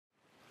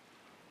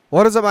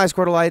What is up, my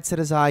Squirtleites? It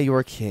is I,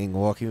 your king.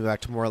 Welcome you back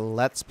to more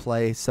Let's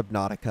Play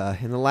Subnautica.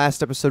 In the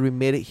last episode, we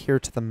made it here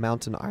to the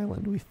mountain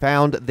island. We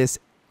found this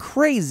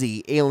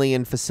crazy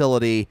alien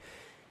facility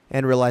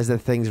and realized that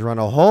things run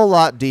a whole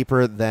lot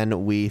deeper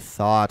than we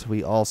thought.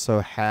 We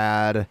also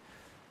had...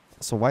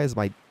 So why is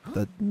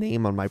the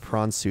name on my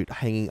prawn suit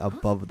hanging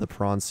above the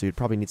prawn suit?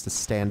 Probably needs to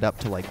stand up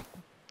to, like,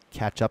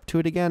 catch up to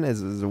it again.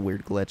 This is a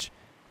weird glitch.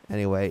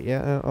 Anyway,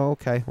 yeah,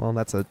 okay. Well,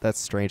 that's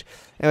strange.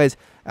 Anyways,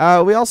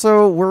 we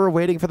also were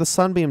waiting for the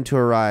sunbeam to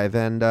arrive,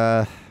 and,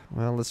 well,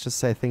 let's just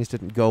say things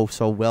didn't go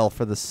so well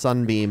for the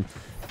sunbeam.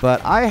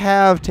 But I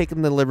have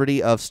taken the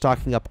liberty of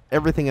stocking up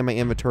everything in my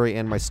inventory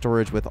and my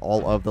storage with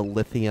all of the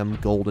lithium,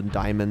 gold, and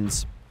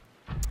diamonds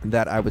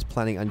that I was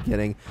planning on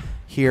getting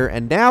here.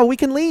 And now we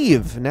can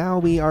leave. Now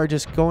we are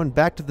just going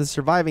back to the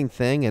surviving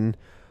thing, and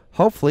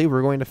hopefully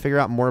we're going to figure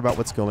out more about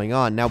what's going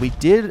on. Now, we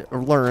did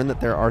learn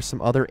that there are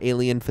some other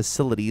alien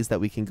facilities that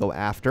we can go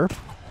after,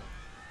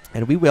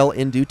 and we will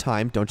in due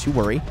time, don't you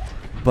worry.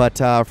 But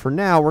for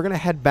now, we're going to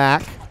head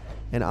back,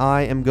 and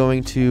I am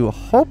going to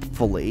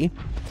hopefully...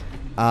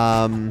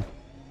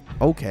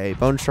 okay,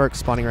 bone shark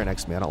spawning right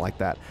next to me. I don't like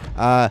that.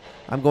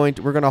 We're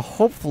going to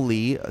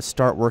hopefully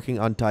start working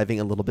on diving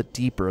a little bit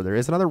deeper. There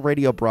is another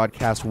radio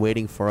broadcast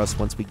waiting for us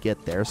once we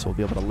get there, so we'll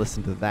be able to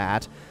listen to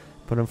that.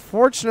 But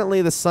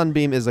unfortunately, the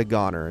sunbeam is a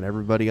goner, and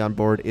everybody on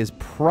board is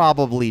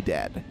probably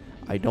dead.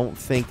 I don't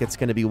think it's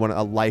going to be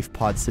a life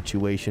pod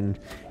situation,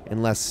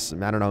 unless,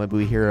 I don't know, maybe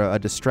we hear a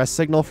distress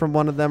signal from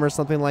one of them or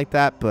something like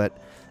that. But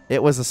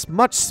it was a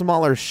much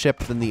smaller ship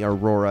than the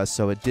Aurora,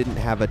 so it didn't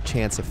have a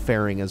chance of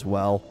faring as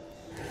well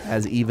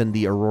as even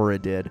the Aurora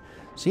did.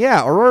 So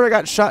yeah, Aurora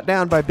got shot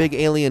down by big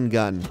alien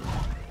gun,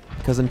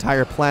 because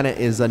entire planet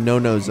is a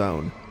no-no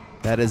zone.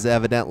 That is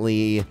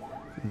evidently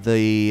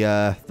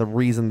the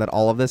reason that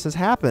all of this has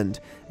happened.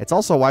 It's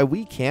also why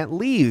we can't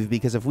leave,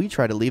 because if we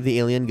try to leave, the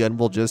alien gun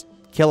will just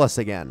kill us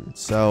again.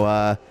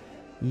 So,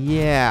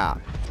 yeah.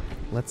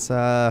 Let's,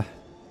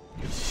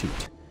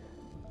 shoot.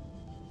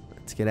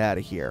 Let's get out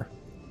of here.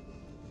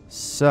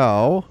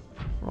 So,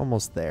 we're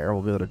almost there.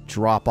 We'll be able to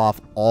drop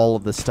off all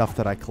of the stuff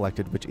that I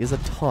collected, which is a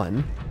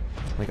ton.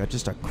 Like,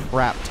 just a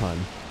crap ton.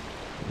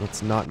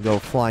 Let's not go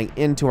flying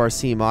into our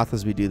sea moth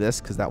as we do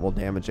this, because that will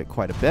damage it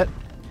quite a bit.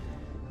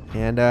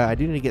 And I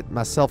do need to get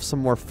myself some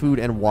more food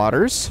and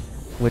waters,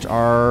 which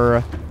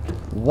our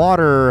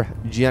water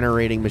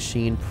generating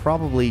machine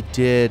probably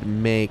did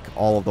make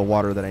all of the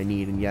water that I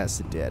need, and yes,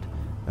 it did.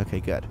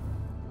 Okay, good.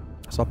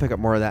 So I'll pick up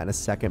more of that in a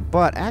second.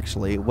 But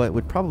actually, what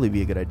would probably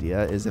be a good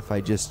idea is if I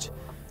just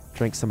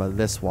drink some of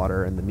this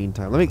water in the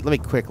meantime. Let me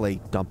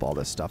quickly dump all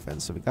this stuff in.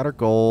 So we got our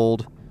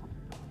gold.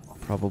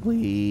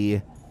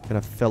 Probably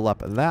gonna fill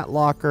up that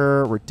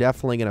locker. We're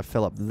definitely gonna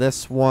fill up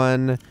this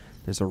one.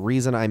 There's a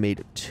reason I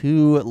made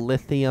 2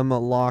 lithium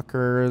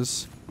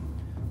lockers.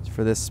 It's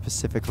for this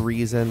specific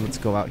reason. Let's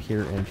go out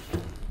here and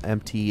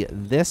empty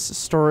this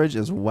storage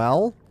as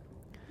well.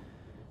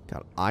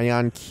 Got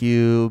ion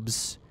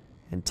cubes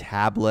and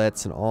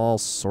tablets and all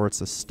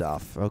sorts of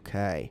stuff.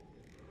 Okay.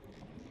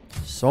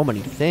 So many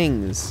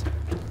things.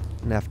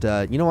 I'm gonna have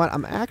to... You know what?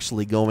 I'm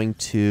actually going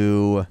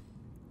to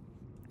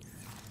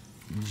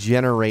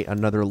generate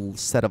another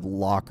set of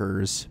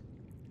lockers.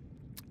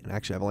 And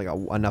actually, I've only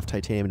got enough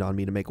titanium on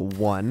me to make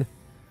 1.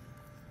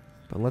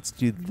 But let's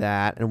do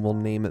that, and we'll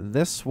name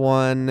this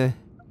one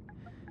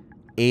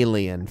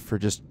Alien, for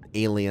just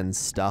alien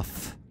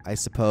stuff, I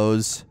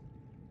suppose.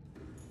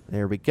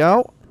 There we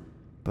go.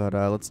 But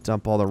let's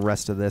dump all the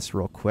rest of this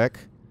real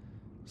quick.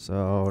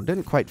 So,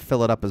 didn't quite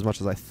fill it up as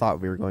much as I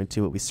thought we were going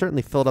to, but we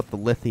certainly filled up the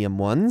lithium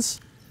ones.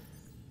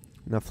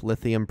 Enough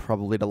lithium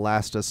probably to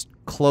last us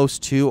close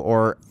to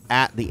or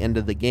at the end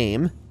of the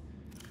game,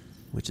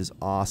 which is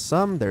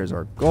awesome. There's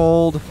our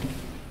gold.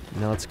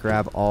 Now let's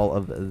grab all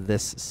of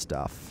this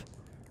stuff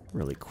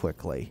really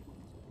quickly.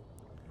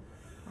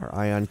 Our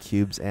ion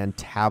cubes and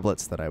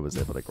tablets that I was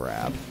able to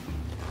grab.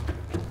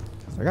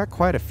 So I got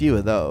quite a few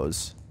of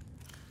those.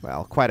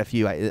 Well, quite a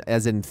few,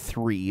 as in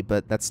 3,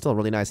 but that's still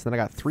really nice. And then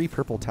I got 3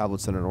 purple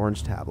tablets and an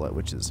orange tablet,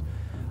 which is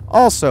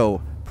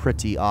also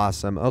pretty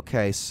awesome.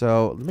 Okay,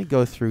 so let me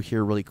go through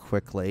here really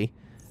quickly.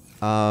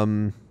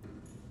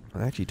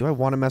 Actually, do I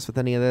want to mess with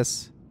any of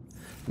this?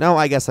 No,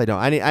 I guess I don't.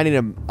 I need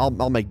to...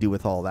 I'll make do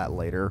with all that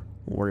later.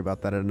 We'll worry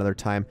about that at another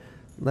time.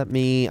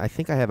 I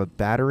think I have a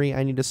battery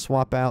I need to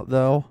swap out,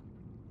 though.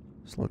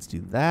 So let's do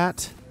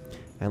that.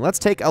 And let's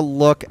take a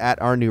look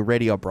at our new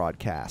radio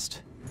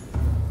broadcast.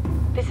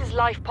 This is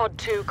Life Pod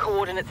 2,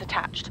 coordinates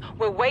attached.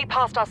 We're way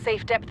past our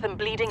safe depth and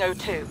bleeding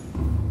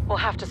O2. We'll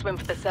have to swim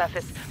for the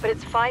surface, but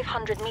it's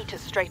 500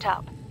 meters straight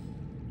up.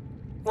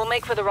 We'll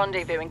make for the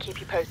rendezvous and keep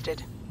you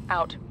posted.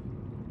 Out.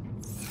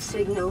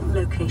 Signal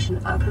location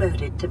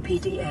uploaded to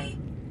PDA.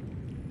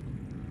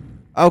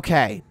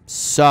 Okay,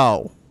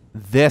 so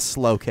this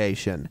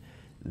location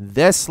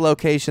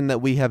that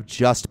we have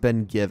just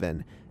been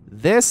given.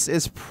 This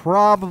is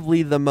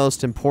probably the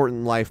most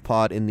important life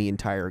pod in the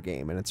entire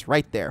game, and it's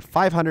right there,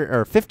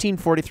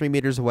 1543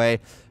 meters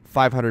away,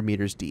 500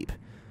 meters deep.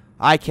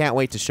 I can't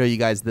wait to show you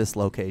guys this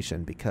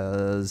location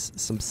because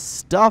some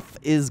stuff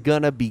is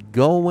going to be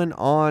going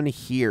on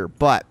here.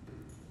 But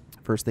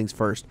first things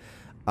first,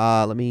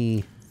 let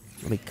me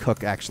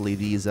cook actually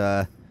these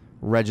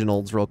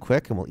Reginald's real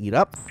quick and we'll eat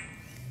up.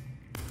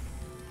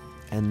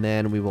 And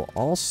then we will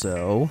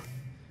also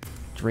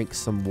drink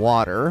some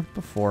water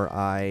before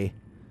I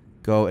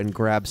go and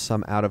grab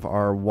some out of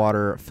our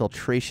water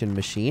filtration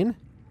machine.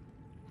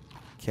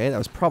 Okay, that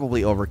was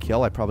probably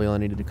overkill. I probably only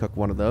needed to cook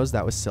one of those.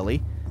 That was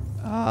silly.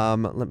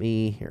 Let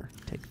me, here,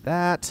 take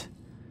that.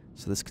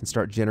 So this can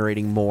start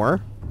generating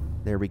more.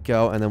 There we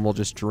go. And then we'll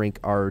just drink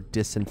our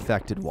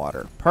disinfected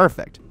water.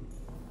 Perfect.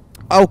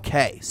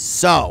 Okay,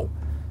 so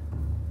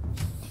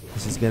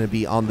this is going to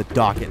be on the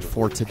docket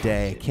for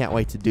today. Can't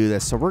wait to do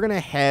this. So we're going to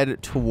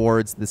head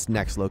towards this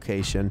next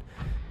location,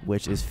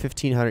 which is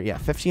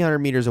 1,500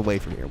 meters away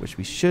from here, which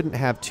we shouldn't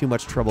have too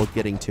much trouble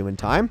getting to in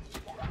time.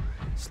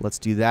 So let's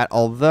do that.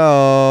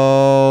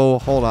 Although,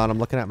 hold on, I'm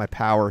looking at my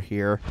power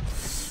here.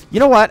 You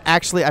know what?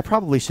 Actually, I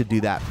probably should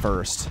do that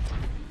first.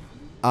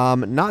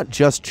 Not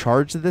just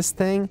charge this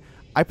thing.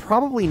 I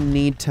probably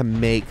need to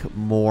make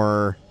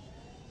more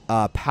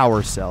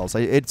power cells.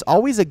 It's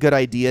always a good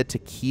idea to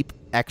keep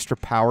extra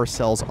power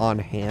cells on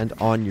hand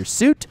on your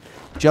suit,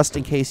 just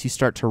in case you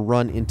start to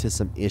run into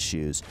some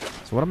issues.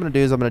 So what I'm going to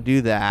do is I'm going to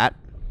do that.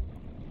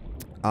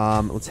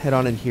 Let's head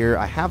on in here.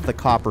 I have the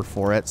copper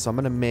for it, so I'm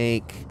going to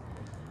make...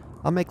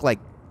 I'll make like...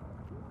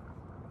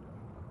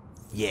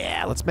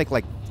 Yeah, let's make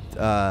like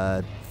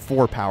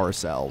 4 power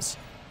cells.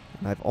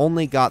 And I've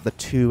only got the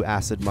 2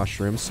 acid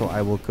mushrooms, so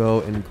I will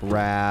go and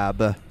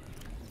grab...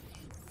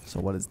 So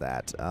what is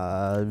that?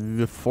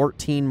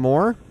 14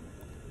 more.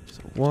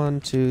 So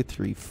 1, 2,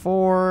 3,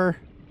 4.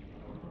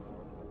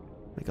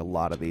 Make a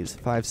lot of these.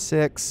 5,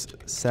 6,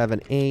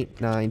 7,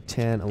 8, 9,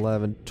 10,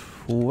 11,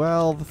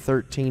 12,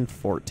 13,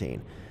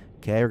 14.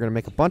 Okay, we're going to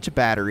make a bunch of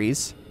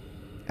batteries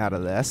out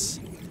of this.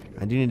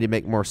 I do need to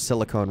make more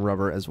silicone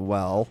rubber as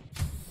well.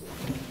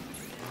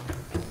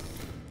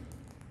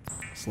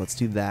 So let's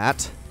do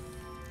that.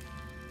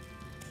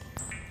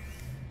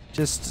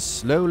 Just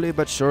slowly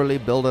but surely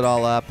build it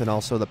all up. And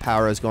also the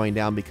power is going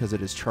down because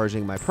it is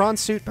charging my prawn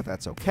suit, but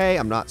that's okay.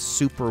 I'm not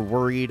super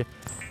worried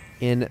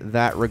in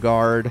that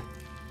regard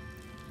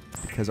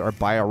because our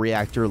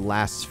bioreactor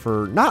lasts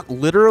for not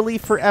literally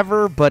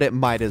forever, but it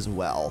might as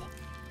well.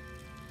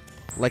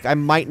 Like, I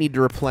might need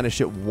to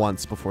replenish it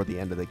once before the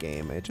end of the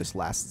game. It just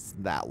lasts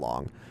that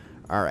long.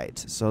 All right,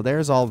 so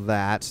there's all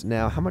that.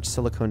 Now, how much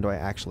silicone do I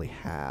actually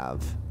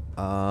have?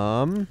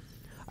 I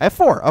have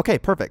 4. Okay,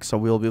 perfect. So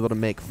we'll be able to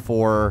make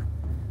 4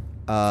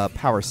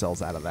 power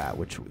cells out of that,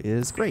 which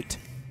is great.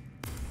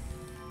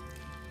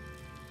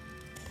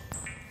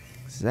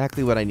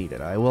 Exactly what I needed.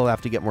 I will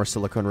have to get more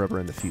silicone rubber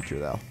in the future,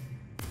 though.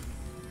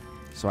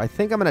 So I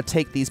think I'm going to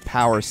take these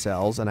power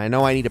cells, and I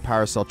know I need a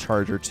power cell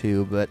charger,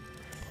 too, but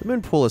the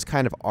moon pool is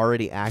kind of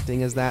already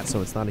acting as that,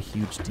 so it's not a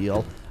huge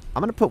deal.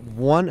 I'm going to put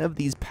one of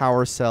these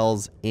power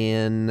cells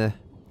in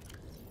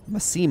my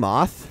sea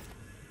moth.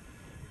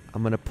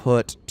 I'm going to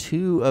put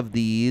 2 of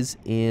these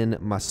in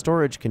my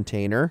storage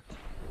container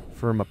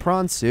for my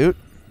prawn suit.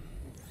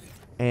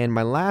 And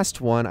my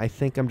last one, I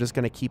think I'm just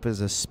going to keep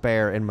as a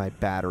spare in my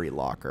battery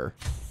locker.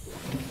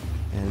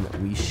 And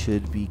we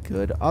should be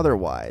good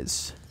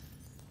otherwise.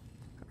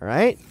 All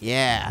right?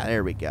 Yeah,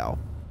 there we go.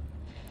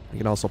 We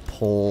can also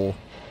pull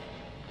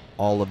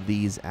all of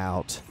these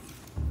out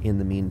in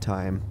the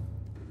meantime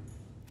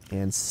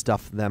and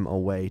stuff them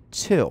away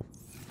too.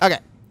 Okay,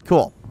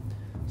 cool.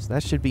 So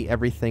that should be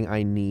everything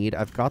I need.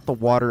 I've got the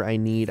water I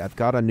need. I've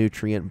got a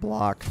nutrient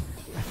block.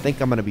 I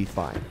think I'm going to be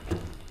fine.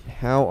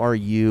 How are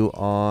you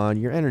on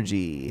your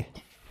energy?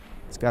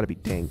 It's got to be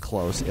dang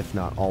close, if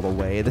not all the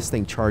way. This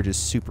thing charges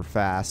super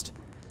fast.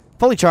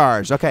 Fully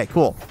charged. Okay,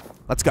 cool.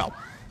 Let's go.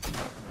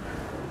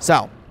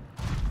 So,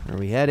 where are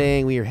we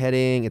heading? We are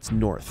heading, it's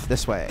north,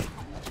 this way.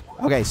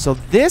 Okay, so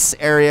this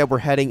area we're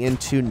heading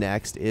into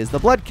next is the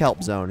Blood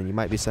Kelp Zone. And you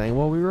might be saying,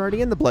 well, we were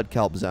already in the Blood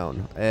Kelp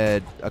Zone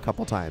a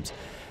couple times.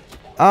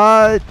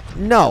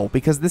 No,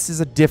 because this is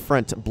a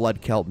different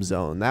Blood Kelp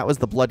Zone. That was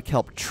the Blood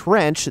Kelp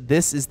Trench.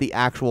 This is the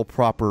actual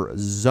proper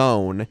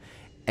zone.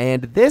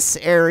 And this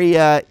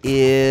area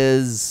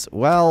is,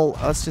 well,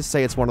 let's just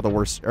say it's one of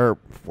the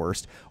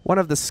one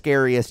of the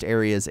scariest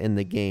areas in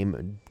the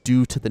game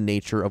due to the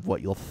nature of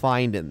what you'll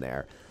find in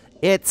there.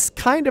 It's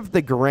kind of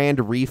the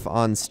Grand Reef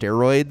on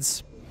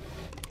steroids.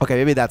 Okay,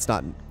 maybe that's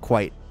not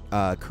quite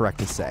correct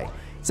to say.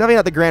 It's definitely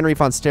not the Grand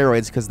Reef on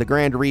steroids because the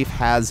Grand Reef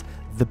has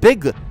the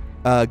big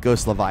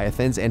ghost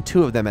leviathans, and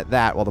 2 of them at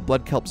that, while the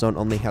Blood Kelp Zone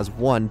only has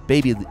 1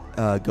 baby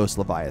ghost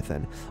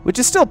leviathan, which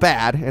is still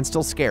bad and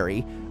still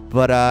scary.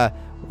 But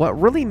what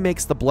really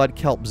makes the Blood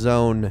Kelp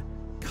Zone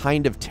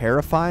kind of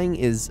terrifying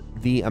is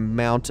the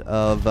amount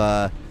of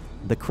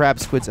the crab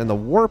squids and the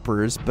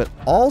warpers, but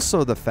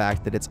also the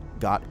fact that it's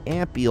got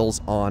amp-eels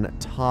on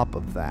top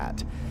of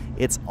that.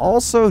 It's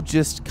also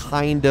just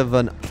kind of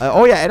an...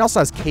 oh yeah, it also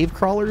has cave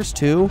crawlers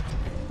too,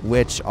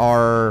 which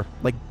are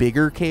like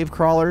bigger cave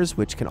crawlers,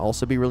 which can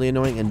also be really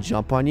annoying and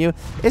jump on you.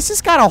 It's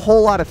just got a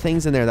whole lot of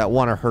things in there that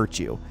want to hurt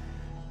you.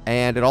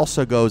 And it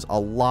also goes a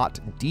lot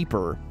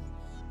deeper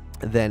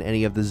than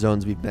any of the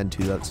zones we've been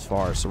to thus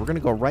far. So we're going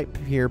to go right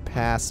here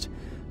past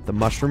the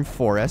mushroom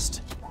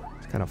forest.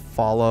 Just kind of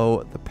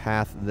follow the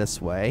path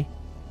this way.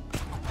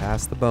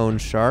 Past the bone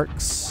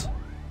sharks.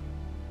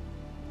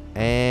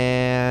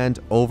 And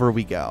over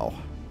we go.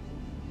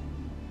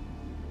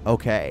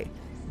 Okay.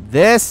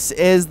 This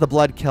is the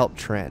Blood Kelp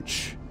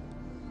Trench.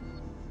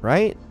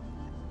 Right?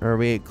 Or are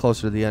we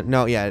closer to the end?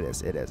 No, yeah, it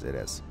is. It is. It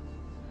is.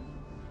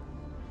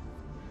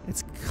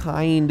 It's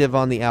kind of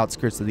on the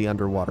outskirts of the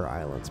underwater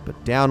islands,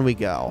 but down we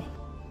go.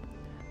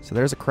 So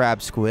there's a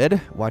crab squid.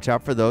 Watch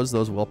out for those.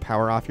 Those will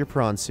power off your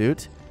prawn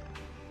suit.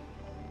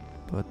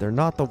 But they're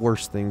not the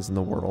worst things in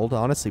the world.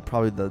 Honestly,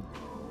 probably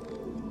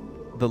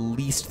the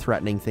least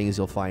threatening things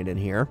you'll find in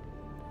here.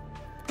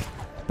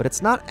 But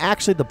it's not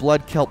actually the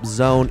Blood Kelp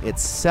Zone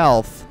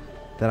itself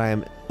that I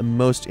am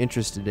most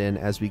interested in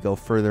as we go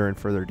further and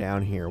further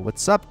down here.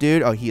 What's up,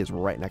 dude? Oh, he is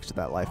right next to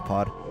that life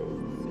pod.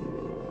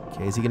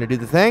 Okay, is he going to do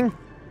the thing?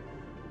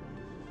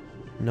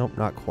 Nope,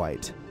 not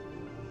quite.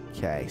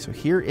 Okay, so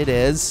here it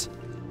is.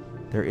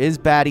 There is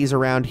baddies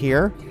around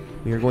here.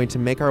 We are going to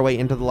make our way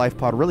into the life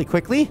pod really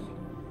quickly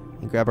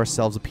and grab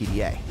ourselves a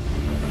PDA.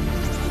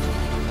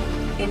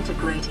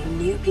 Integrating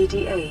new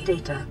PDA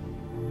data.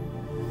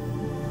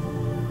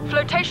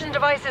 Flotation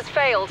devices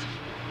failed.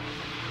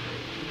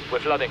 We're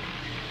flooding.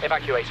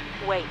 Evacuate.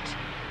 Wait.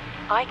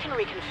 I can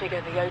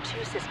reconfigure the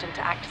O2 system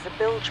to act as a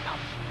bilge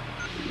pump.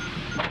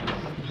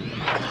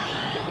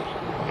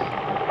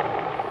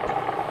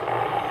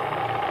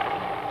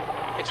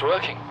 It's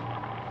working.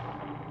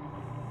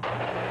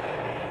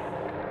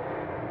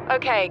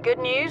 Okay, good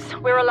news.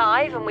 We're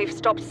alive and we've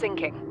stopped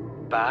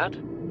sinking. Bad?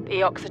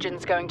 The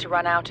oxygen's going to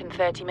run out in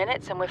 30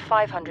 minutes and we're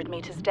 500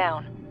 meters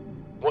down.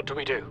 What do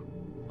we do?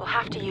 We'll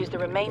have to use the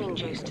remaining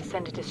juice to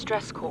send a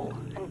distress call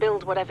and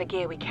build whatever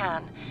gear we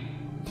can.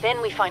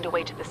 Then we find a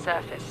way to the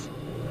surface.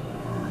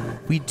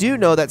 We do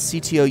know that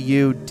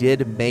CTOU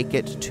did make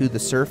it to the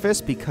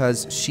surface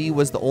because she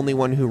was the only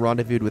one who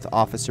rendezvoused with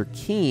Officer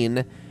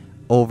Keene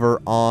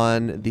over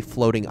on the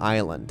floating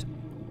island.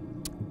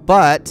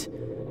 But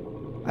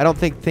I don't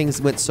think things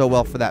went so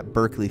well for that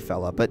Berkeley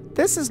fella. But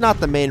this is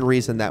not the main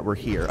reason that we're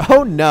here.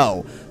 Oh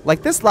no!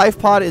 Like, this life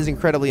pod is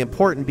incredibly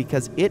important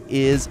because it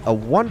is a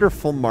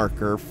wonderful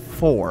marker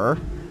for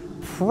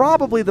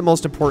probably the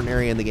most important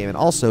area in the game. And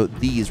also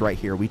these right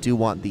here. We do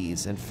want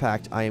these. In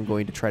fact, I am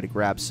going to try to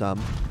grab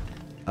some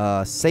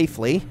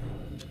safely.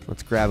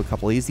 Let's grab a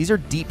couple of these. These are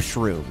deep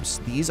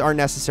shrooms. These are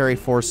necessary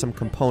for some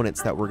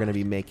components that we're going to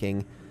be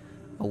making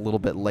a little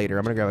bit later.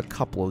 I'm going to grab a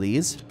couple of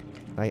these.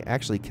 I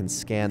actually can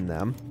scan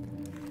them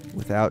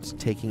without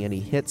taking any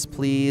hits,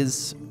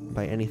 please,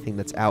 by anything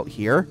that's out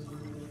here.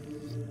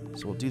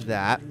 So we'll do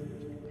that.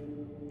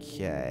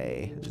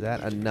 Okay. Is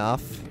that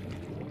enough?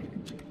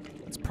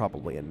 That's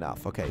probably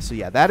enough. Okay, so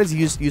yeah, that is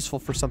useful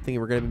for something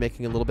we're going to be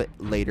making a little bit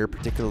later,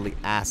 particularly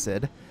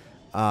acid,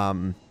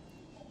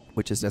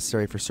 which is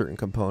necessary for certain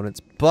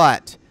components.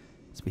 But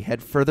as we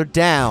head further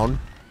down,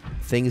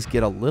 things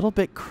get a little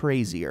bit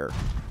crazier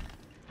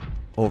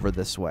over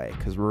this way,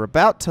 because we're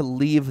about to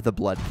leave the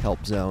Blood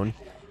Kelp Zone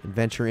and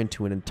venture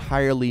into an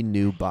entirely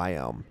new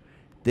biome.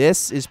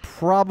 This is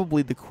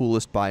probably the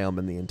coolest biome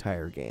in the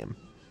entire game.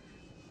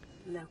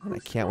 And I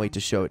can't wait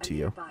to show it to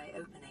you.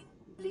 Opening,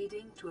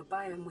 leading to a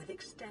biome with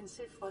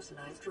extensive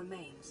fossilized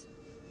remains.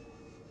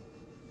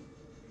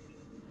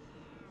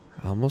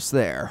 Almost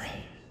there.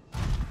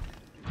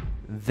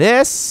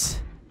 This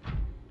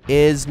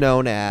is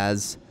known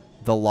as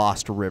the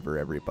Lost River,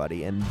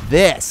 everybody. And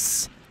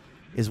this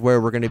is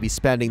where we're going to be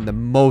spending the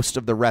most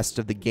of the rest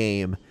of the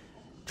game,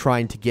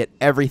 trying to get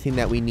everything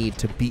that we need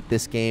to beat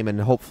this game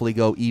and hopefully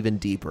go even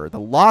deeper.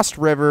 The Lost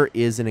River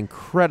is an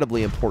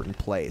incredibly important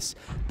place.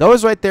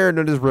 Those right there are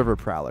known as river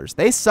prowlers.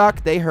 They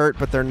suck, they hurt,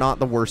 but they're not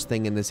the worst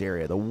thing in this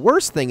area. The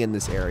worst thing in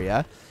this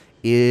area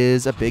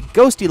is a big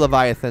ghosty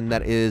leviathan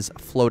that is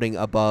floating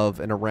above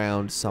and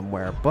around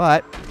somewhere.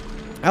 But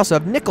I also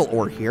have nickel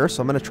ore here,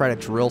 so I'm going to try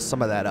to drill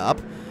some of that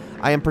up.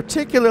 I am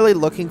particularly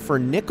looking for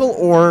nickel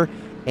ore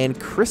and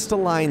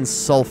crystalline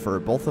sulfur,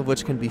 both of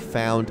which can be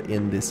found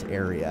in this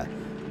area.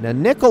 Now,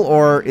 nickel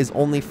ore is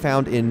only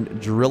found in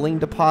drilling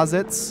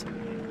deposits.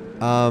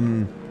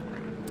 In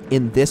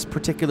this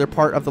particular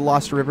part of the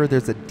Lost River,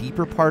 there's a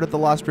deeper part of the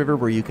Lost River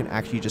where you can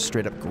actually just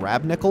straight up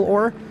grab nickel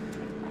ore.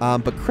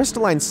 But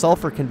crystalline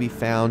sulfur can be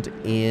found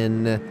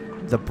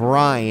in the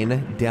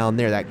brine down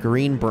there, that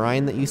green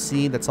brine that you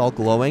see that's all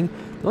glowing.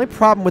 The only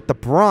problem with the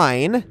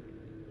brine...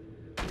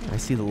 I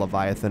see the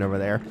leviathan over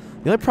there.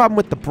 The only problem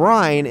with the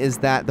brine is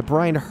that the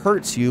brine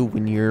hurts you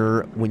when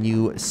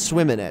you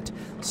swim in it.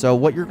 So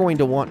what you're going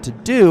to want to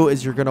do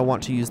is you're going to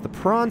want to use the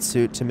prawn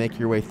suit to make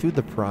your way through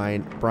the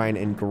brine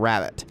and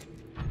grab it.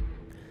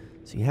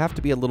 So you have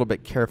to be a little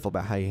bit careful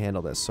about how you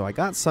handle this. So I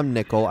got some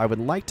nickel. I would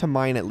like to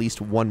mine at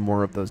least one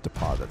more of those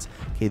deposits.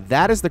 Okay,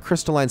 that is the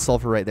crystalline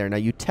sulfur right there. Now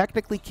you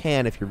technically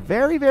can, if you're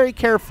very, very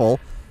careful,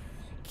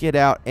 get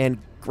out and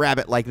grab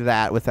it like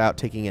that without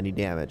taking any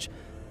damage.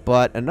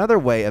 But another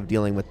way of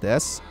dealing with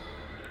this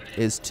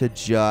is to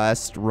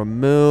just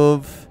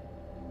remove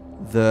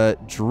the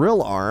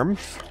drill arm,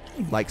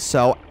 like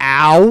so.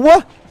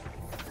 Ow!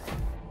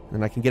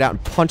 And I can get out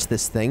and punch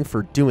this thing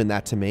for doing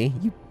that to me,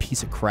 you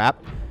piece of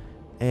crap.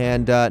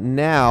 And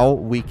now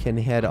we can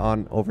head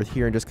on over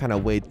here and just kind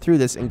of wade through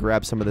this and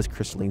grab some of this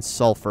crystalline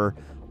sulfur,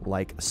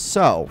 like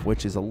so,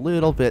 which is a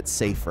little bit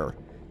safer,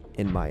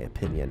 in my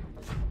opinion.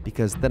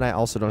 Because then I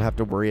also don't have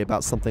to worry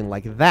about something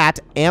like that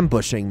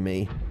ambushing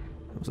me.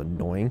 That was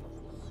annoying.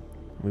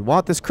 We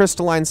want this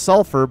crystalline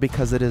sulfur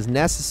because it is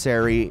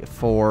necessary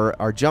for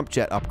our jump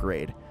jet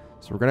upgrade.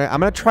 So I'm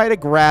gonna try to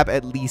grab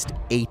at least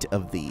 8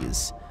 of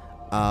these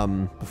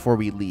before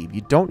we leave.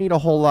 You don't need a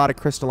whole lot of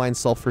crystalline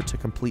sulfur to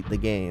complete the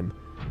game.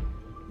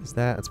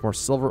 It's more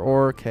silver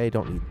ore. Okay,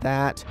 don't need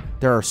that.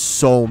 There are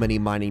so many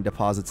mining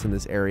deposits in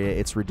this area.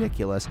 It's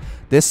ridiculous.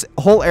 This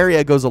whole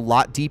area goes a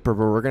lot deeper,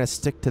 but we're gonna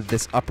stick to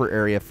this upper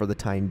area for the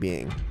time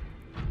being.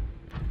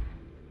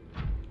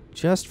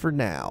 Just for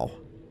now.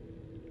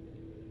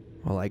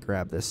 While I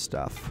grab this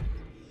stuff.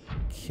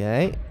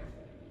 Okay.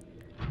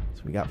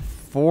 So we got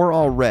 4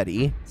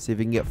 already. See if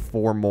we can get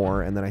 4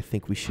 more, and then I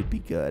think we should be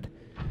good.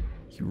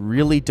 You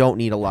really don't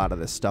need a lot of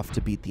this stuff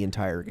to beat the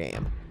entire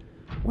game.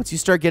 Once you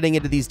start getting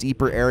into these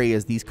deeper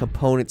areas, these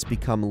components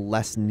become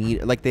less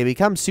needed. Like, they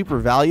become super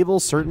valuable,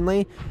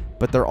 certainly,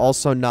 but they're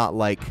also not,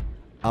 like,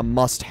 a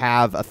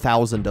must-have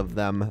 1,000 of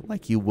them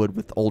like you would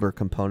with older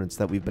components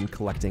that we've been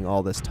collecting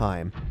all this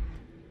time.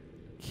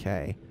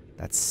 Okay.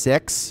 That's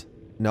 6.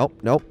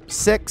 Nope.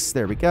 6.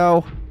 There we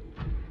go.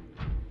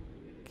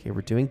 Okay,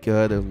 we're doing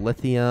good. There's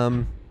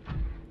lithium.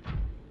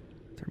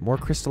 Is there more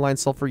crystalline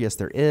sulfur? Yes,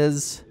 there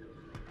is.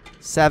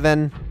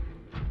 7.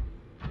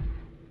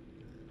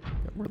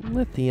 More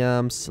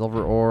lithium,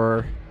 silver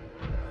ore.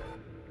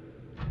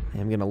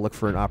 I'm going to look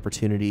for an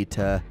opportunity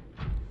to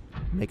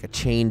make a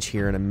change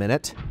here in a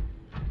minute.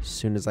 As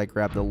soon as I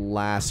grab the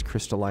last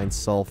crystalline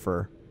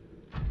sulfur,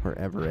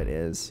 wherever it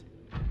is.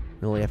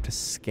 We only have to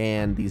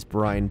scan these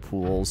brine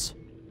pools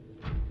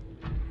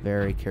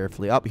very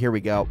carefully. Oh, here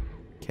we go.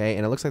 Okay,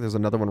 and it looks like there's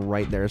another one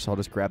right there, so I'll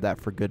just grab that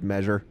for good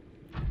measure.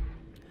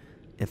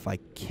 If I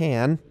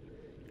can.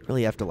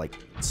 Really have to, like,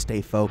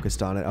 stay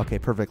focused on it. Okay,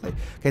 perfectly.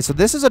 Okay, so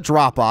this is a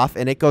drop-off,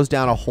 and it goes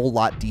down a whole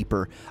lot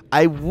deeper.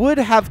 I would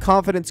have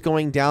confidence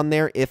going down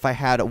there if I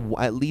had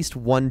at least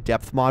 1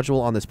 depth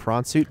module on this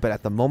prawn suit, but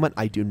at the moment,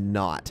 I do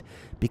not.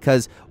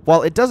 Because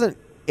while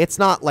it's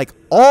not, like,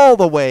 all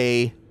the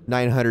way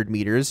 900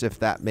 meters, if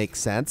that makes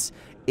sense,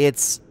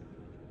 it's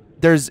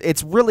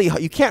really,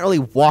 you can't really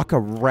walk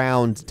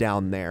around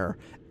down there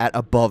at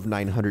above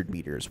 900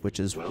 meters, which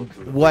is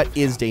what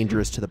is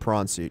dangerous to the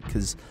prawn suit,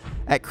 because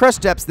at crush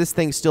depths, this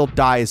thing still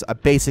dies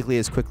basically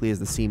as quickly as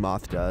the sea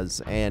moth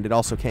does, and it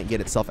also can't get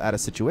itself out of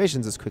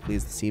situations as quickly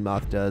as the sea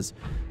moth does.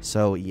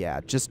 So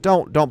yeah, just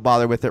don't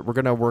bother with it. We're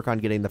gonna work on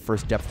getting the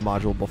first depth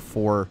module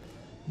before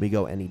we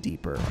go any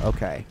deeper.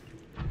 Okay,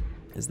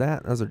 is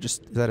that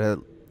a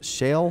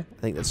shale?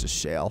 I think that's just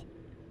shale.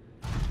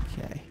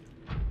 Okay,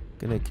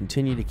 gonna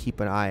continue to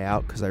keep an eye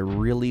out because I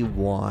really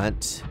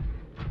want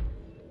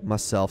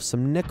myself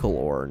some nickel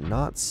ore,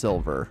 not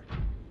silver,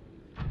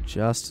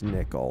 just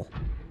nickel.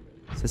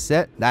 Is this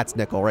it? That's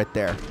nickel right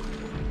there.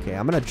 Okay,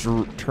 I'm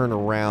gonna turn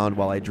around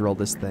while I drill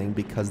this thing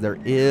because there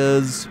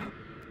is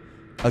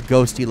a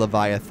ghosty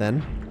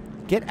leviathan.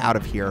 Get out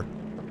of here.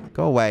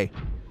 Go away,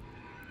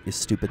 you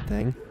stupid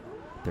thing.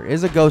 There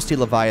is a ghosty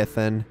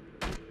leviathan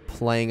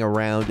playing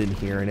around in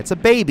here, and it's a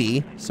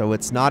baby, so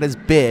it's not as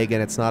big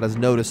and it's not as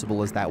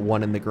noticeable as that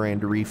one in the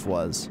Grand Reef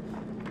was.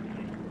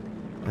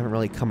 I haven't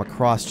really come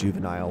across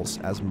juveniles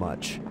as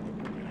much.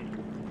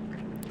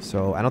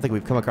 So I don't think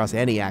we've come across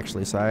any,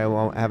 actually,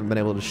 so I haven't been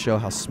able to show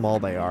how small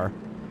they are.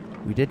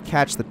 We did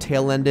catch the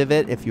tail end of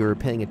it if you were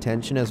paying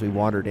attention as we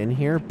wandered in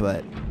here,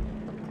 but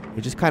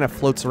it just kind of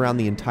floats around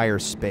the entire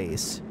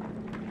space.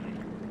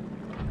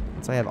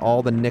 Once I have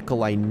all the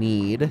nickel I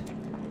need,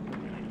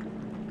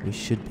 we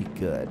should be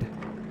good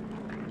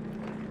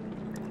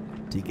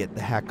to get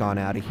the heck on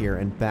out of here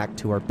and back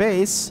to our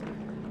base.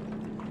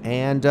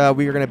 And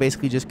we are going to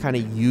basically just kind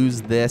of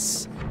use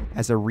this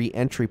as a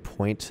re-entry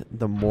point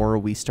the more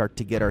we start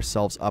to get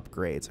ourselves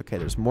upgrades. Okay,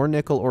 there's more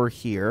nickel ore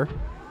here.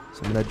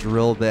 So I'm going to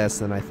drill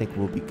this, and I think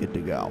we'll be good to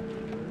go.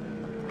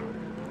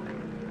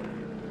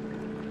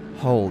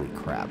 Holy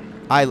crap.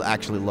 I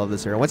actually love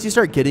this area. Once you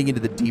start getting into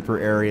the deeper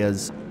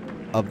areas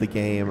of the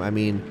game, I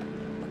mean,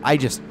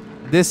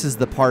 this is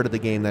the part of the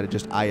game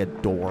that I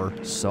adore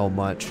so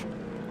much.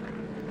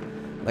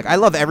 Like, I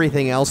love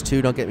everything else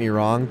too, don't get me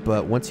wrong,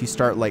 but once you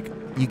start, like,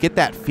 you get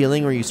that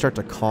feeling where you start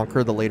to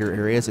conquer the later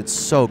areas, it's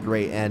so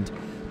great, and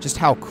just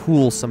how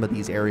cool some of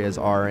these areas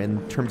are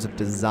in terms of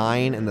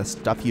design and the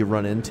stuff you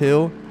run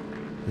into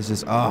is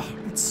just, oh,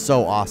 it's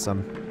so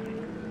awesome.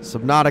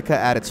 Subnautica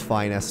at its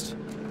finest,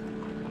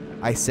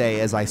 I say,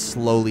 as I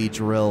slowly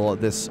drill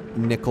this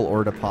nickel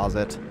ore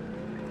deposit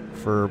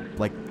for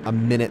like a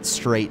minute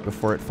straight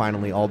before it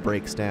finally all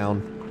breaks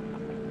down.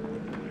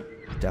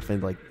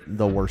 Definitely like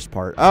the worst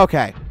part.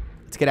 Okay,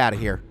 let's get out of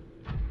here.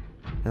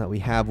 Now that we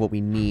have what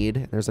we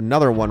need. There's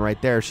another one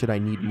right there should I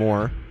need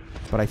more.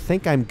 but I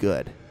think I'm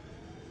good.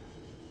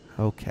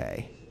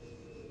 Okay.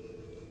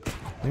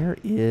 Where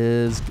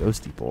is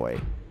Ghosty Boy?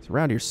 He's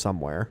around here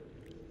somewhere.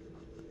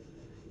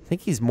 I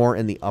think he's more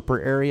in the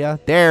upper area.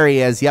 There he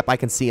is. Yep, I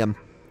can see him.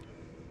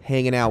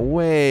 Hanging out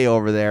way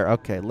over there.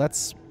 Okay,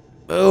 let's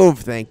move.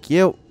 Thank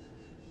you.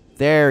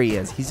 There he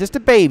is. He's just a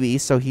baby,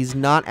 so he's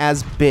not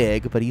as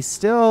big, but he's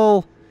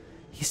still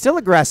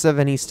aggressive,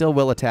 and he still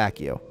will attack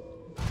you.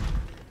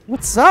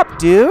 What's up,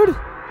 dude?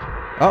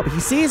 Oh, he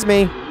sees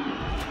me.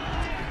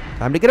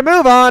 Time to get a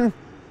move on.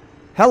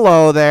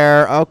 Hello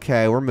there.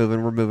 Okay, we're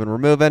moving, we're moving, we're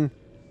moving.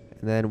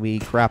 And then we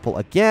grapple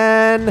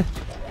again.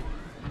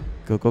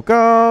 Go, go,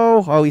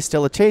 go. Oh, he's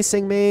still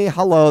chasing me.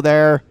 Hello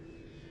there.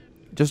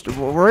 Just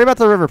worry about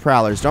the river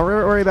prowlers. Don't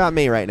worry about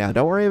me right now.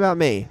 Don't worry about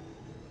me.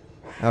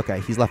 Okay,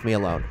 he's left me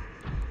alone.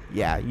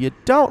 Yeah, you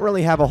don't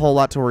really have a whole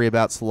lot to worry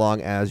about so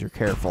long as you're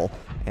careful.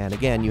 And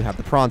again, you have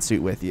the prawn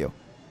suit with you.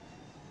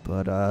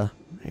 But,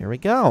 here we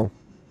go.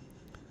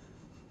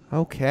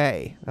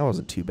 Okay, that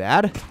wasn't too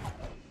bad.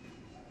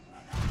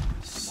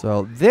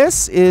 So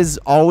this is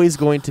always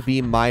going to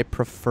be my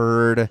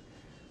preferred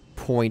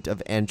point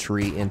of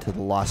entry into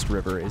the Lost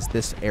River, is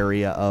this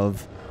area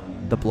of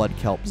the Blood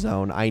Kelp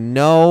Zone. I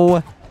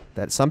know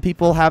that some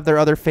people have their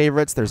other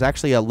favorites. There's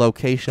actually a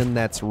location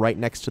that's right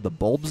next to the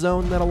Bulb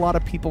Zone that a lot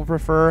of people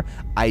prefer.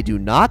 I do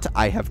not.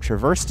 I have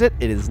traversed it.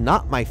 It is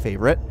not my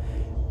favorite.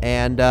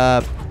 And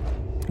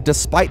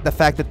despite the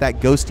fact that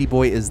that Ghosty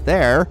Boy is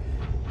there,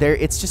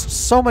 it's just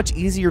so much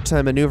easier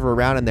to maneuver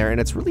around in there,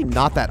 and it's really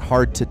not that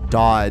hard to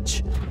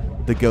dodge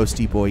the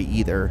Ghosty Boy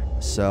either.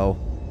 So,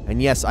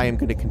 and yes, I am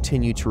going to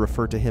continue to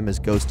refer to him as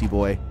Ghosty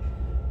Boy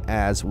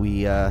as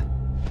we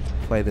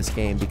play this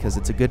game, because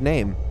it's a good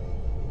name.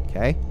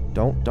 Okay?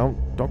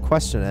 Don't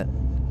question it.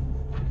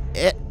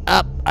 It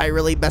up. I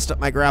really messed up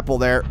my grapple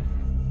there.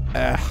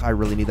 I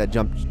really need that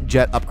jump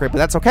jet upgrade, but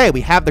that's okay. We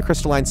have the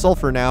crystalline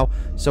sulfur now,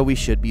 so we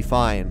should be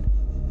fine.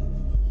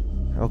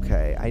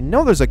 Okay, I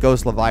know there's a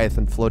ghost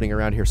leviathan floating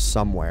around here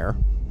somewhere,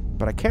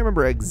 but I can't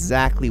remember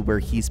exactly where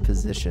he's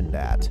positioned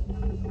at.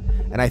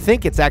 And I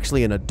think it's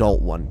actually an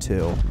adult one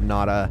too,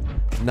 not a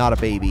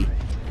baby.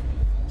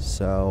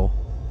 So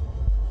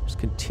just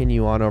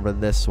continue on over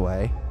this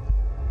way.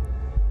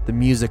 The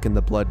music in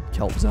the Blood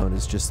Kelp Zone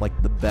is just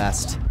like the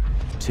best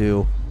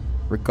too,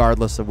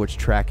 regardless of which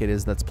track it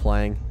is that's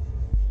playing.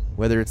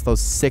 Whether it's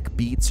those sick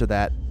beats or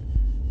that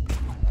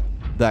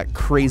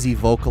crazy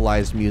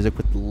vocalized music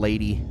with the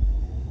lady.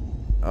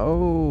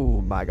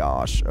 Oh my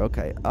gosh.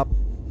 Okay, up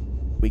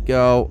we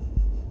go.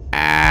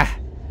 Ah.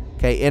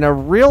 Okay, in a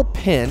real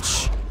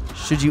pinch,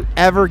 should you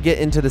ever get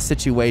into the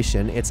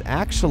situation, it's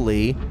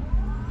actually...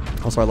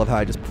 Also, I love how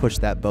I just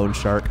pushed that bone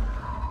shark.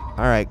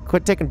 Alright,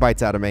 quit taking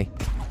bites out of me.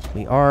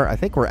 I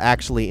think we're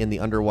actually in the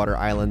underwater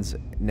islands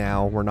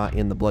now. We're not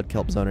in the Blood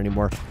Kelp Zone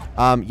anymore.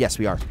 Yes,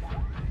 we are.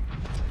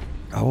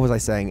 Oh, what was I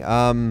saying?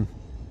 I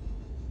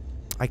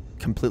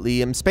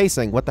completely am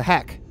spacing. What the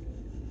heck?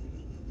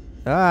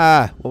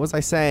 Ah, what was I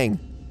saying?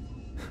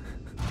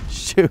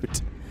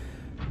 Shoot.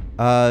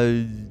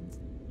 Yeah,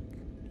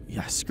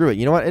 screw it.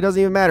 You know what? It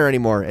doesn't even matter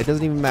anymore. It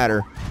doesn't even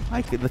matter.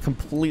 I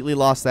completely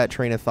lost that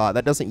train of thought.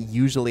 That doesn't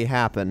usually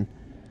happen.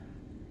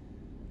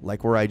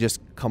 Like where I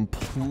just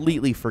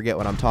completely forget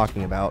what I'm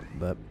talking about,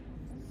 but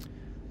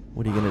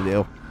what are you going to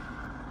do?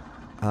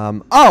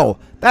 Oh,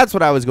 that's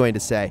what I was going to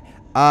say.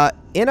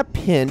 In a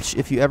pinch,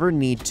 if you ever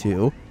need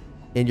to,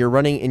 and you're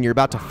running and you're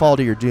about to fall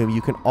to your doom,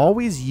 you can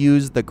always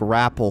use the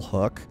grapple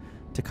hook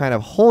to kind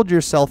of hold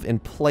yourself in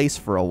place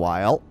for a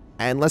while.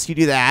 Unless you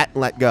do that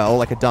and let go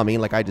like a dummy,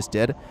 like I just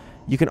did.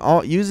 You can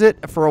use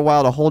it for a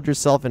while to hold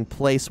yourself in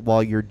place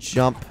while your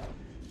jump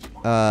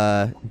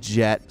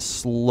jet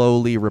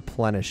slowly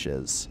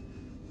replenishes,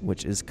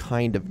 which is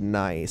kind of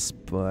nice.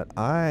 But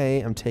I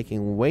am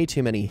taking way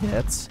too many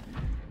hits,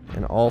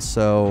 and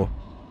also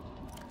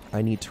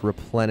I need to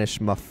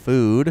replenish my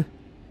food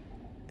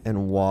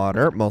and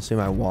water, mostly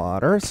my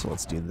water, so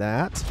let's do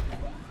that.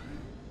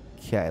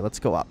 Okay, let's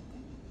go up.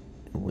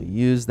 We'll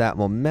use that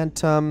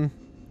momentum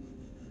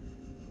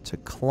to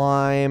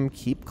climb,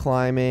 keep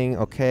climbing.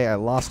 Okay, I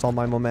lost all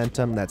my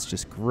momentum. That's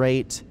just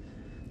great.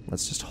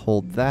 Let's just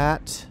hold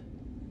that.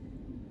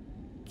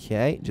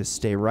 Okay, just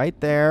stay right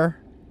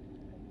there.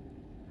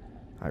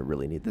 I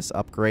really need this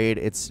upgrade.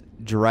 It's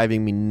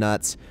driving me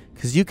nuts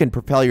because you can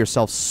propel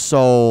yourself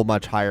so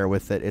much higher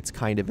with it. It's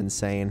kind of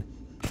insane.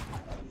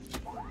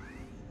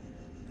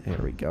 There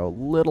we go.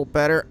 Little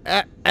better.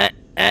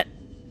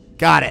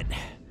 Got it.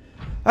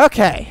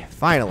 Okay,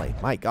 finally.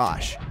 My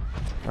gosh.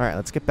 All right,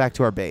 let's get back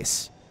to our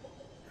base.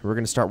 We're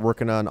going to start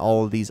working on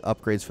all of these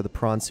upgrades for the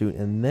prawn suit,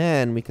 and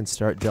then we can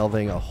start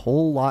delving a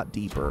whole lot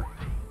deeper.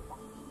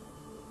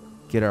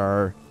 Get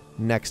our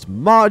next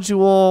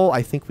module.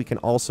 I think we can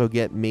also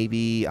get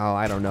maybe, oh,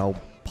 I don't know,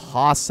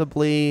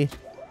 possibly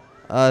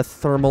a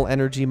thermal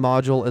energy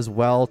module as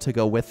well to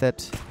go with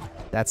it.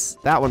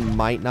 That one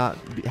might not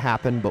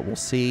happen, but we'll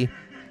see.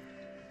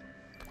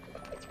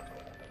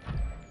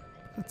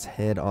 Let's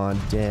head on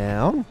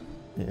down.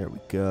 There we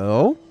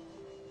go.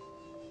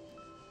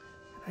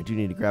 I I do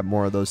need to grab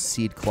more of those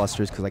seed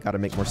clusters because I got to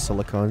make more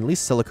silicone. At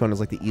least silicone is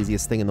like the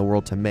easiest thing in the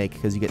world to make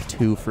because you get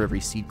 2 for every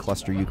seed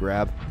cluster you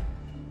grab.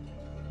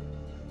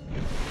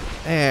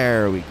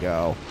 There we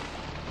go.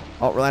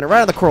 Oh, we're landing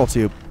right on the coral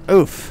tube.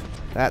 Oof.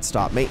 That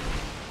stopped me.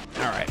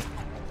 All right.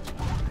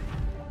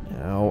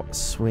 Now,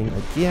 swing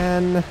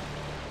again.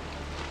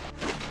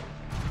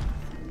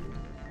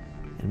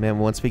 And man,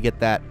 once we get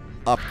that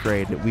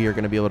upgrade, we are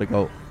going to be able to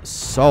go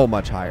so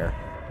much higher.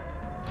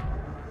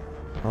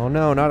 Oh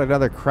no, not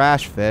another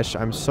crash fish.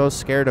 I'm so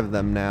scared of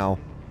them now.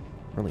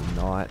 Really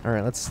not. All right,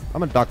 I'm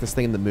going to dock this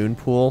thing in the moon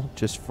pool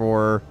just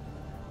for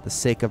the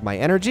sake of my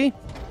energy.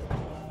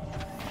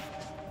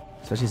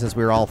 Especially since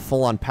we were all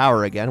full on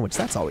power again, which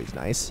that's always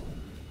nice.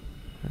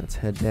 Let's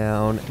head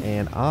down,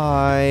 and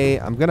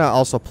I'm going to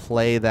also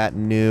play that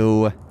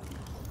new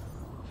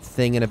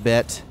thing in a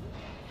bit.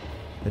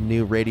 The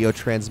new radio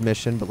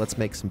transmission, but let's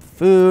make some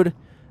food.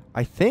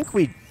 I think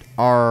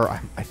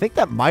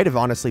that might have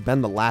honestly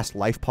been the last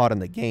life pod in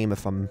the game,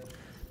 if I'm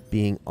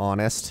being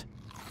honest.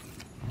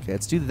 Okay,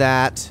 let's do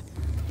that.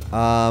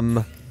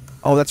 Oh,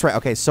 that's right.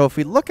 Okay, so if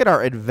we look at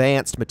our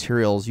advanced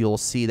materials, you'll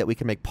see that we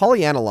can make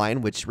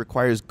polyaniline, which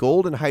requires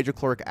gold and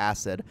hydrochloric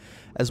acid,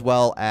 as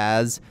well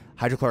as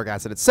hydrochloric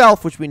acid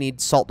itself, which we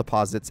need salt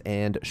deposits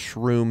and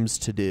shrooms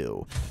to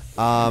do.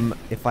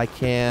 If I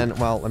can,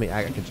 well,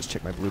 I can just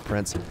check my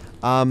blueprints.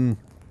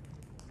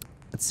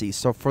 Let's see.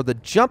 So for the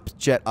jump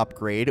jet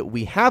upgrade,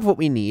 we have what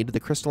we need: the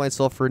crystalline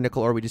sulfur,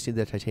 nickel ore. We just need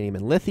the titanium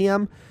and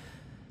lithium.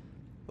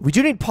 We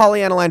do need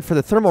polyaniline for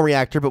the thermal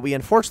reactor, but we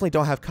unfortunately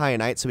don't have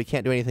kyanite, so we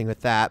can't do anything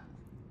with that.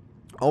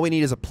 All we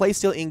need is a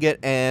playsteel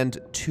ingot and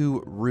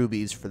 2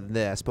 rubies for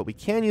this, but we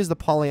can use the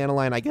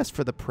polyaniline, I guess,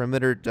 for the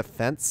perimeter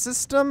defense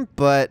system,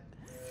 but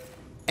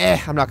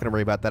I'm not going to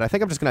worry about that. I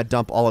think I'm just going to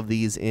dump all of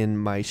these in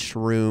my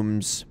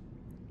shrooms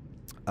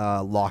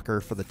locker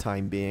for the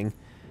time being.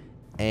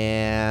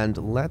 And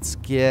let's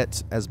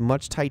get as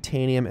much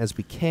titanium as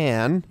we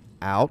can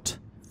out.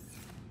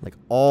 Like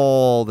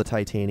all the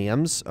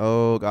titaniums.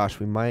 Oh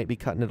gosh, we might be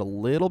cutting it a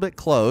little bit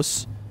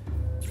close.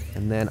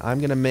 And then I'm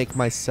going to make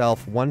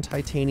myself 1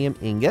 titanium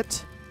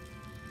ingot,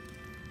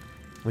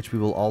 which we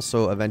will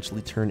also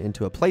eventually turn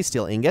into a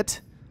playsteel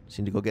ingot. Just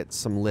need to go get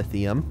some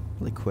lithium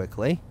really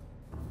quickly.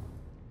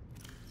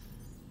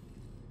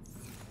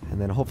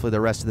 And then hopefully the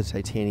rest of the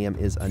titanium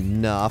is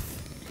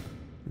enough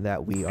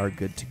that we are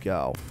good to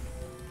go.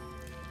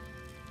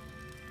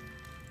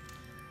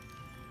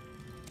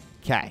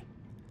 Okay.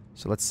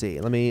 So let's see.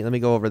 Let me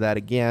go over that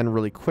again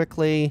really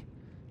quickly.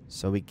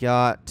 So we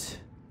got...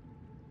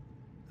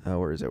 Oh,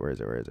 where is it?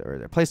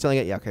 Playsteel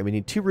ingot. Yeah, okay. We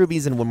need 2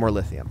 rubies and 1 more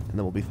lithium, and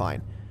then we'll be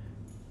fine.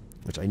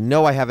 Which I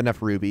know I have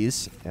enough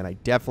rubies, and I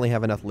definitely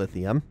have enough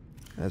lithium,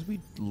 as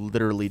we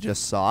literally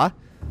just saw.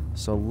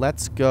 So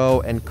let's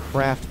go and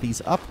craft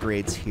these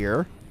upgrades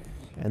here.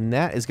 And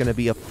that is going to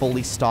be a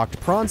fully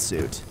stocked prawn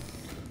suit,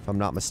 if I'm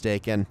not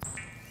mistaken.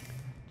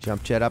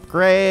 Jump jet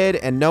upgrade.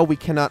 And no, we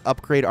cannot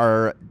upgrade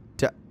our...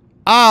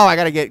 Oh, I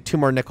got to get 2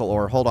 more nickel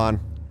ore. Hold on.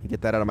 Let me get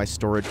that out of my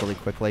storage really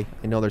quickly.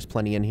 I know there's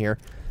plenty in here.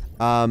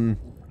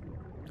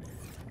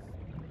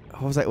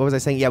 What was I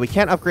saying? Yeah, we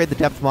can't upgrade the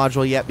depth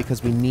module yet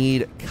because we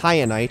need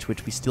kyanite,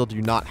 which we still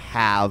do not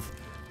have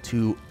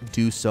to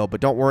do so.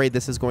 But don't worry,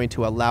 this is going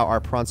to allow our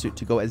prawn suit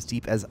to go as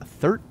deep as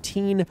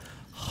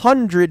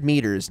 1,300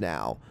 meters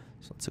now.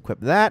 So let's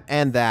equip that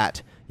and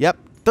that. Yep,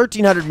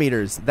 1,300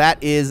 meters.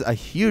 That is a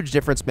huge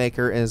difference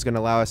maker and is going to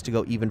allow us to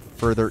go even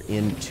further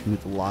into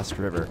the Lost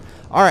River.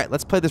 All right,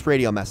 let's play this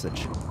radio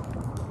message.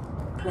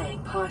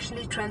 Playing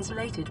partially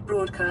translated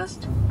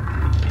broadcast.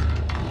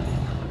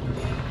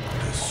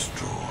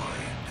 Destroyed.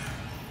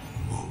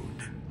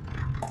 Mode.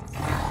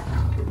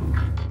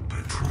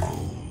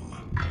 Patrol.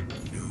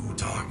 New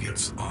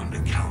targets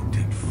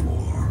unaccounted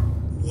for.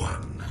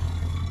 1.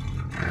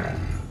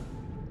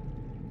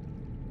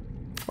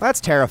 Well,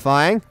 that's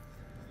terrifying.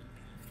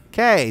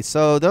 Okay,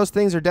 so those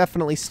things are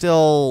definitely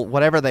still,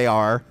 whatever they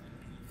are,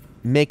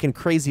 making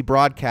crazy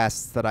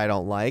broadcasts that I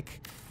don't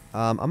like.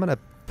 I'm going to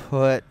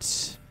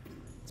put...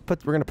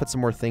 We're going to put some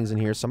more things in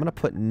here. So I'm going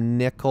to put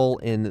nickel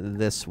in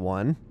this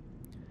one.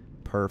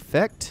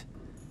 Perfect.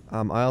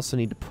 I also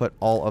need to put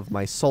all of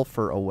my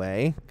sulfur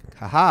away.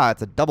 Haha,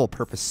 it's a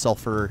double-purpose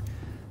sulfur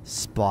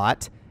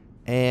spot.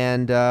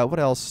 And what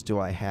else do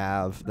I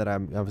have that I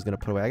was going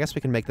to put away? I guess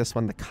we can make this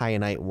one the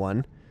kyanite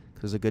one.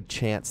 There's a good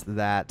chance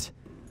that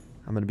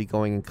I'm going to be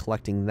going and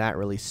collecting that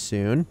really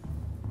soon.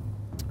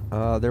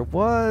 There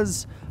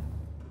was...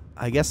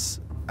 I guess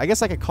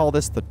I could call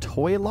this the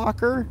toy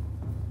locker.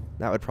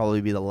 That would probably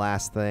be the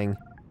last thing.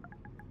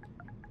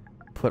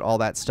 Put all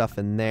that stuff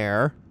in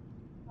there.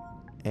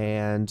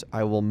 And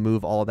I will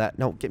move all of that.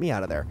 No, get me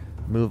out of there.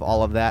 Move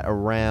all of that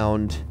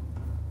around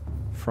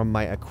from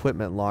my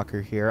equipment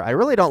locker here. I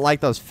really don't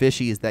like those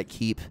fishies that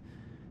keep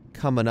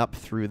coming up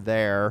through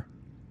there.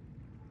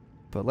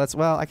 But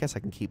well, I guess I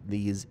can keep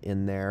these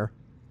in there.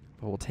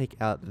 But we'll take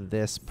out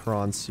this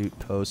prawn suit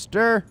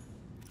poster.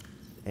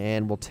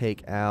 And we'll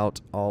take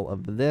out all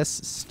of this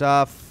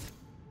stuff.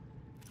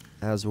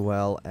 As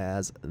well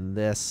as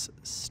this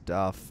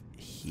stuff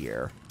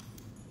here.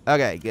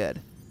 Okay, good.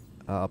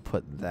 I'll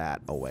put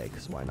that away,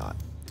 because why not?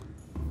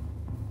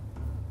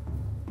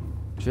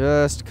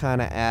 Just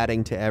kind of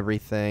adding to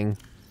everything.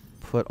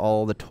 Put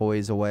all the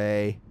toys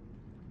away.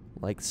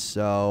 Like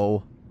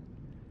so.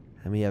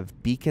 And we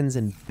have beacons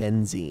and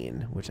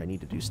benzene, which I need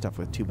to do stuff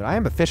with too. But I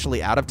am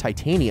officially out of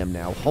titanium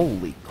now.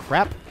 Holy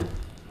crap.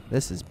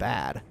 This is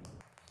bad.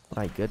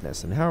 My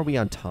goodness. And how are we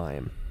on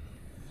time?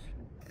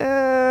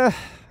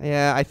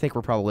 Yeah, I think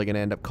we're probably going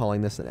to end up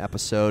calling this an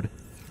episode.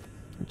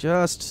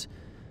 Just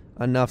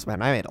enough.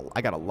 Man,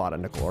 I got a lot of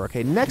nickel ore.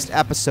 Okay, next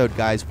episode,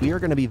 guys, we are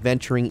going to be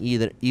venturing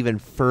even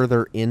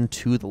further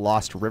into the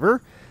Lost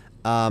River.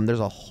 There's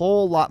a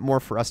whole lot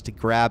more for us to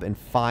grab and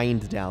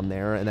find down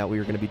there, and that we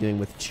are going to be doing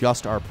with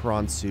just our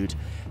prawn suit.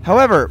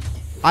 However,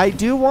 I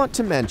do want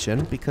to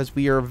mention, because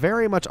we are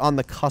very much on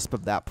the cusp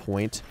of that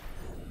point,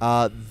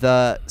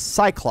 the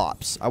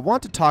Cyclops. I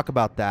want to talk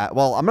about that.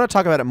 Well, I'm going to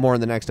talk about it more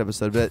in the next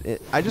episode, but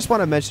I just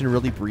want to mention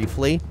really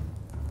briefly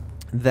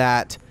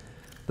that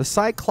the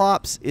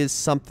Cyclops is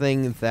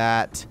something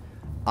that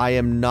I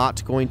am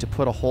not going to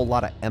put a whole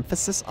lot of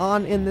emphasis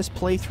on in this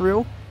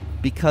playthrough.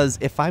 Because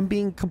if I'm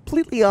being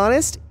completely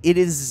honest, it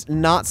is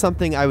not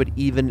something I would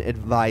even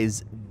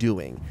advise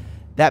doing.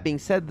 That being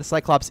said, the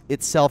Cyclops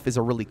itself is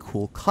a really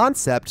cool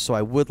concept, so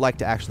I would like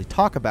to actually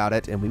talk about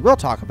it, and we will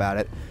talk about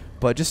it.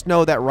 But just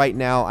know that right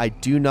now, I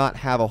do not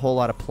have a whole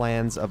lot of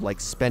plans of like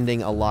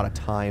spending a lot of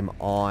time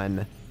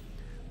on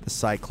the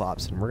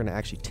Cyclops. And we're going to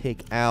actually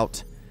take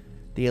out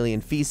the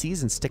alien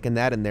feces and sticking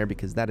that in there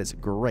because that is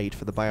great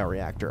for the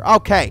bioreactor.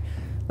 Okay.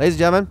 Ladies and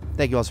gentlemen,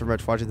 thank you all so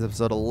much for watching this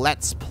episode of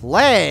Let's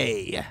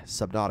Play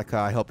Subnautica.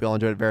 I hope you all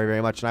enjoyed it very,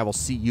 very much, and I will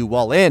see you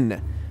all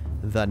in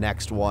the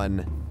next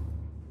one.